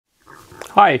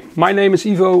Hi, my name is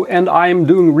Ivo and I am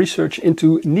doing research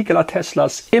into Nikola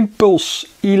Tesla's impulse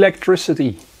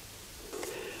electricity.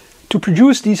 To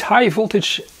produce these high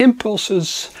voltage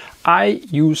impulses, I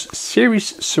use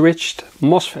series switched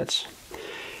MOSFETs.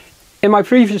 In my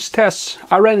previous tests,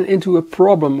 I ran into a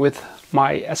problem with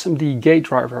my SMD gate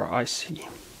driver IC.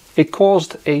 It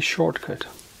caused a shortcut.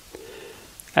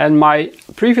 In my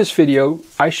previous video,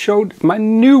 I showed my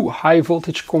new high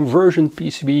voltage conversion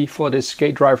PCB for this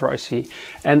gate driver IC,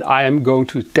 and I am going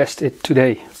to test it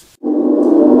today.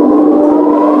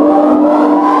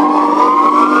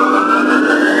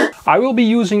 I will be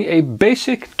using a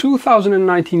basic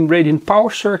 2019 radiant power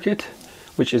circuit,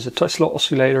 which is a Tesla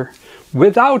oscillator,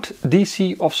 without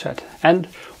DC offset and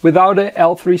without a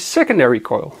L3 secondary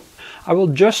coil. I will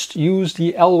just use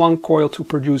the L1 coil to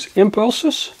produce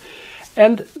impulses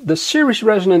and the series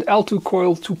resonant L2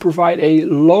 coil to provide a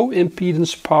low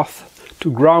impedance path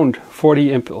to ground for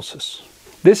the impulses.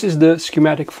 This is the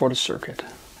schematic for the circuit.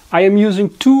 I am using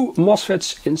two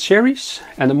MOSFETs in series,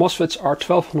 and the MOSFETs are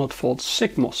 1200 volt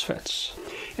SiC MOSFETs.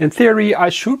 In theory, I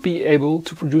should be able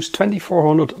to produce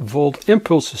 2400 volt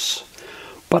impulses,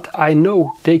 but I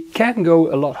know they can go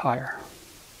a lot higher.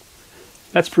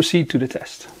 Let's proceed to the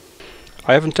test.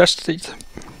 I haven't tested it,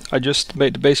 I just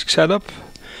made the basic setup.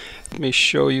 Let me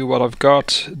show you what I've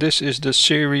got. This is the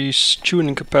series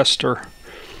tuning capacitor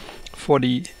for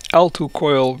the L2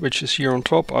 coil, which is here on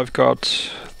top. I've got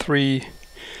 3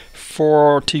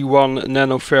 41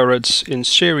 nanofarads in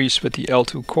series with the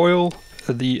L2 coil.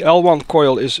 The L1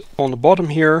 coil is on the bottom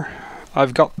here.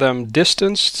 I've got them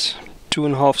distanced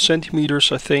 2.5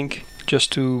 centimeters, I think,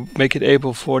 just to make it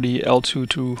able for the L2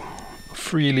 to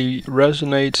freely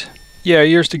resonate. Yeah,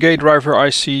 here's the gate driver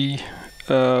IC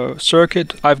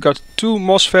circuit. I've got two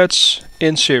MOSFETs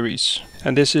in series,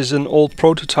 and this is an old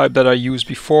prototype that I used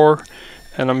before,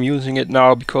 and I'm using it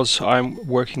now because I'm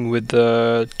working with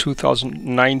the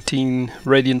 2019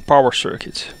 radiant power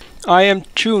circuit. I am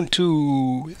tuned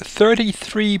to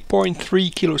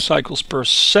 33.3 kilocycles per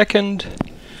second,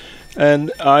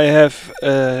 and I have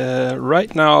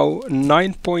right now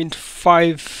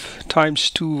 9.5 times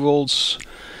 2 volts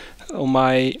on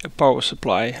my power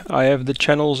supply. I have the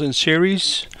channels in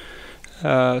series,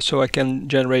 so I can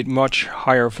generate much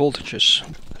higher voltages.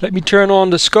 Let me turn on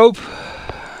the scope.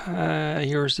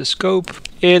 Here's the scope.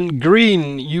 In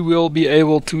green you will be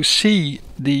able to see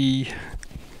the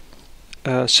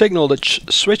signal that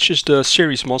switches the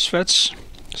series MOSFETs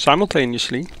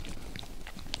simultaneously,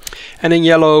 and in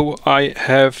yellow I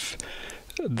have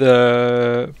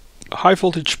the high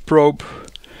voltage probe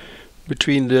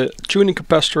between the tuning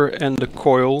capacitor and the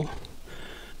coil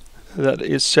that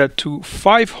is set to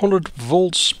 500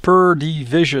 volts per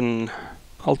division.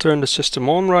 I'll turn the system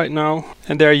on right now,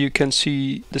 and there you can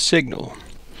see the signal.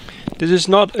 This is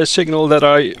not a signal that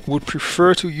I would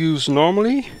prefer to use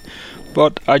normally,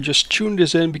 but I just tuned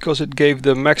this in because it gave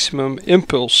the maximum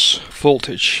impulse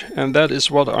voltage, and that is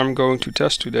what I'm going to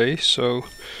test today. So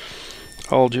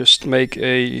I'll just make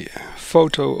a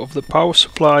photo of the power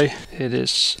supply. It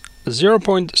is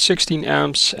 0.16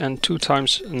 amps and 2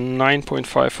 times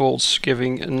 9.5 volts,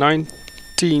 giving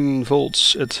 19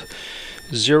 volts at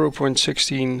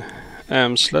 0.16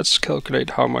 amps. Let's calculate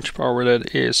how much power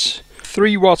that is.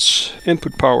 3 watts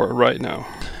input power right now.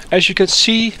 As you can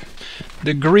see,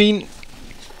 the green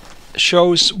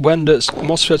shows when the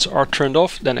MOSFETs are turned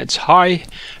off, then it's high,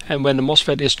 and when the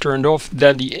MOSFET is turned off,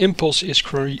 then the impulse is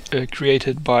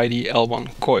created by the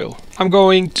L1 coil. I'm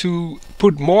going to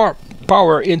put more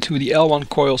power into the L1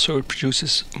 coil so it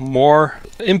produces more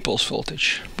impulse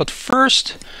voltage. But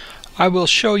first I will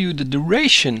show you the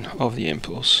duration of the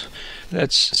impulse.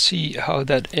 Let's see how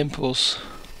that impulse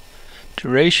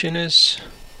duration is.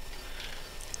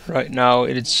 Right now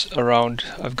it's around,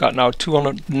 I've got now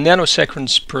 200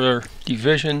 nanoseconds per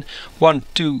division, 1,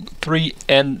 2,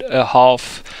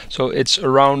 3.5, so it's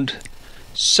around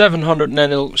 700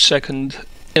 nanosecond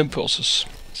impulses.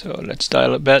 So let's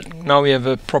dial it back. Now we have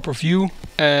a proper view,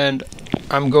 and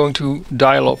I'm going to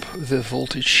dial up the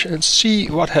voltage and see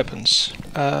what happens.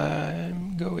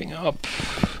 I'm going up.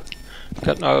 I've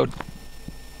got now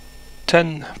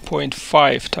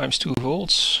 10.5 times 2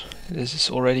 volts. This is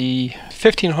already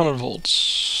 1500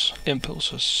 volts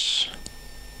impulses.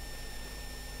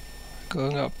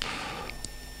 Going up.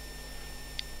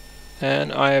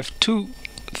 And I have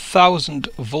 2000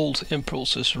 volt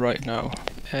impulses right now.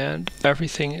 And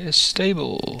everything is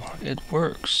stable. It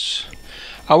works.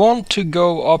 I want to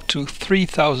go up to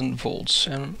 3000 volts,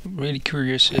 and I'm really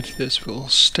curious if this will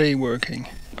stay working.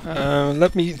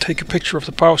 Let me take a picture of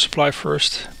the power supply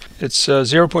first. It's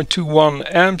 0.21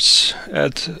 amps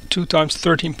at 2 times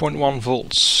 13.1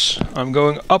 volts. volts. I'm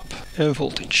going up in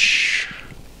voltage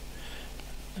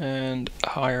and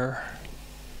higher,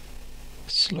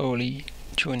 slowly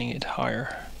tuning it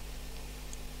higher.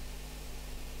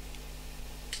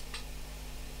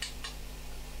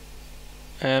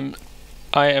 And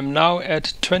I am now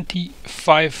at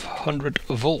 2500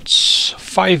 volts,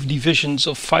 5 divisions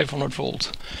of 500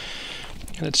 volt.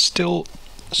 And it's still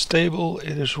stable,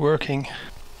 it is working.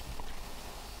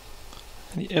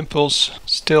 The impulse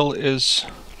still is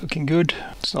looking good.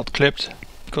 It's not clipped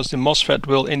because the MOSFET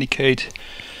will indicate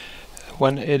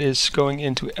when it is going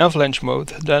into avalanche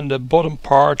mode. Then the bottom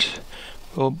part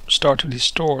will start to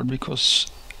distort because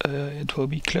it will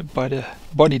be clipped by the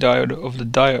body diode of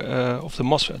the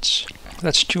MOSFETs.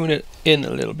 Let's tune it in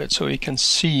a little bit so you can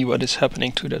see what is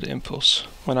happening to that impulse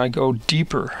when I go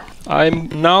deeper. I'm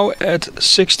now at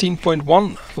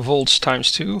 16.1 volts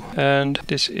times 2, and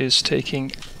this is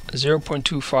taking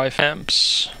 0.25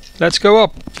 amps. Let's go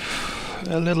up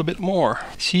a little bit more.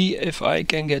 See if I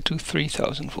can get to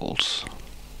 3000 volts.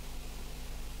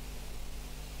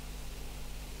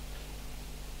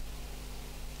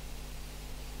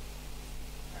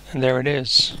 And there it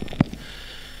is.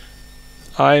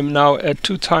 I'm now at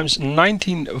 2 times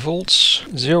 19 volts,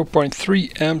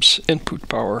 0.3 amps input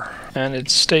power, and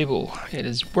it's stable. It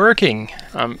is working.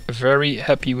 I'm very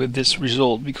happy with this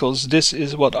result because this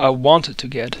is what I wanted to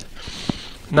get.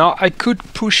 Now I could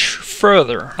push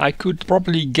further. I could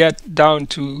probably get down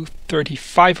to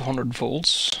 3500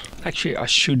 volts. Actually, I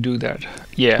should do that.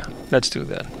 Yeah, let's do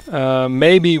that.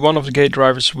 Maybe one of the gate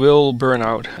drivers will burn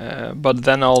out, but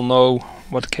then I'll know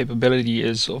what the capability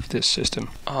is of this system.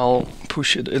 I'll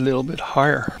push it a little bit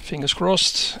higher. Fingers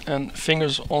crossed and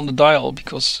fingers on the dial,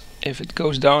 because if it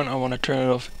goes down I want to turn it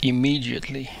off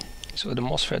immediately so the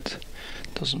MOSFET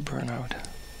doesn't burn out.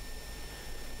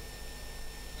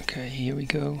 Okay, here we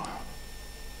go.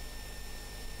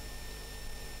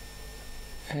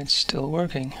 It's still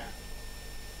working.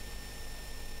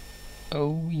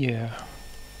 Oh yeah.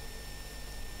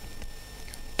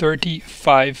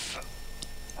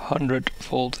 3500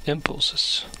 volt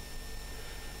impulses.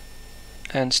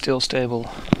 And still stable.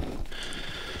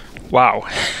 Wow.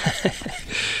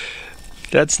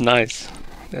 That's nice.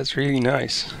 That's really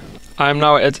nice. I'm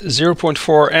now at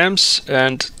 0.4 amps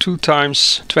and 2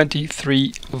 times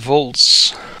 23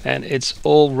 volts. And it's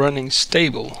all running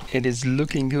stable. It is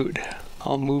looking good.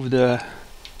 I'll move the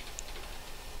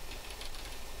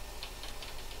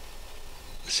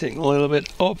signal a little bit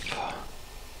up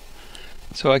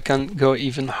so I can go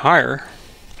even higher.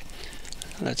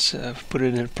 Let's put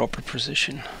it in a proper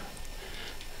position.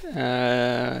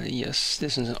 Yes,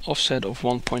 this is an offset of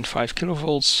 1.5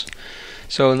 kilovolts.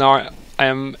 So now I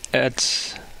am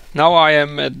at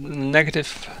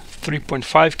negative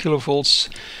 3.5 kilovolts,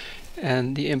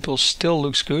 and the impulse still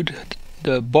looks good.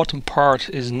 The bottom part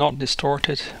is not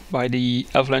distorted by the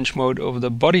avalanche mode of the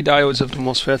body diodes of the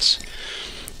MOSFETs.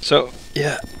 So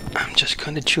yeah, I'm just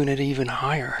going to tune it even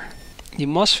higher. The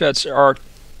MOSFETs are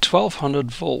 1200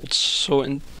 volts, so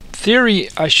in theory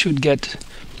I should get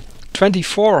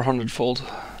 2400 volt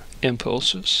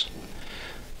impulses,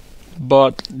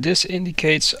 but this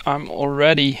indicates I'm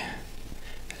already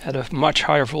at a much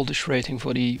higher voltage rating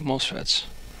for the MOSFETs.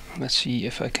 Let's see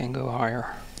if I can go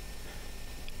higher.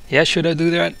 Yeah, should I do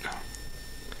that?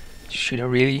 Should I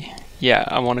really? Yeah,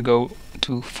 I want to go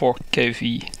to 4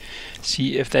 kV,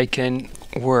 see if they can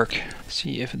work,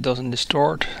 see if it doesn't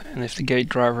distort and if the gate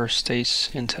driver stays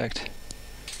intact.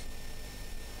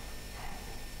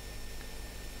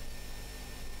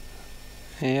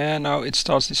 Yeah, now it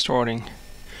starts distorting.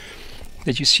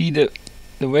 Did you see the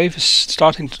wave is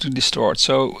starting to distort?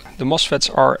 So the MOSFETs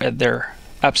are at their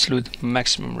absolute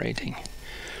maximum rating.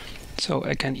 So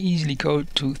I can easily go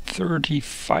to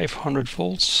 3500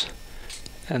 volts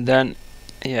and then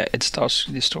yeah, it starts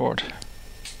to distort.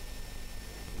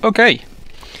 Okay,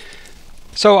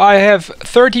 so I have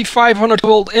 3500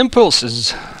 volt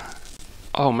impulses.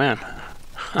 Oh man,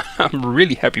 I'm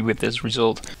really happy with this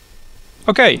result.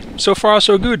 Okay, so far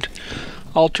so good.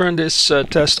 I'll turn this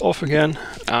test off again.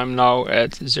 I'm now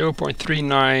at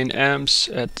 0.39 amps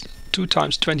at 2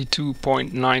 times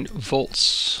 22.9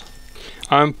 volts.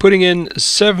 I'm putting in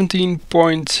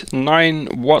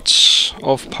 17.9 watts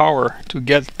of power to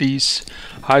get these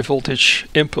high voltage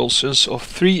impulses of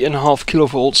 3.5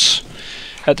 kilovolts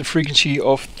at the frequency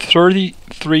of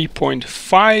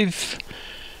 33.5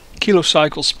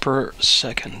 kilocycles per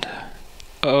second.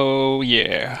 Oh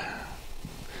yeah.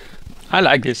 I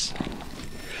like this.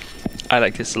 I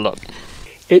like this a lot.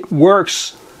 It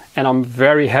works, and I'm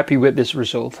very happy with this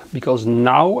result because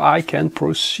now I can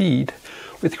proceed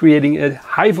with creating a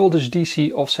high voltage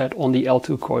DC offset on the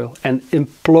L2 coil and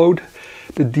implode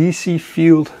the DC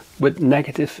field with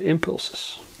negative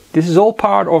impulses. This is all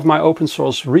part of my open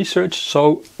source research,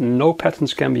 so no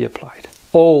patents can be applied.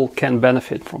 All can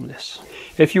benefit from this.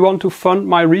 If you want to fund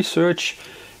my research,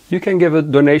 you can give a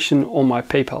donation on my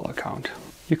PayPal account.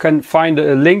 You can find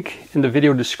a link in the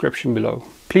video description below.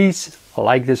 Please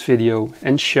like this video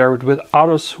and share it with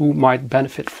others who might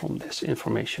benefit from this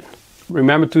information.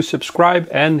 Remember to subscribe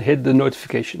and hit the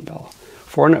notification bell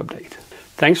for an update.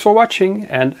 Thanks for watching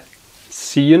and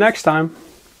see you next time.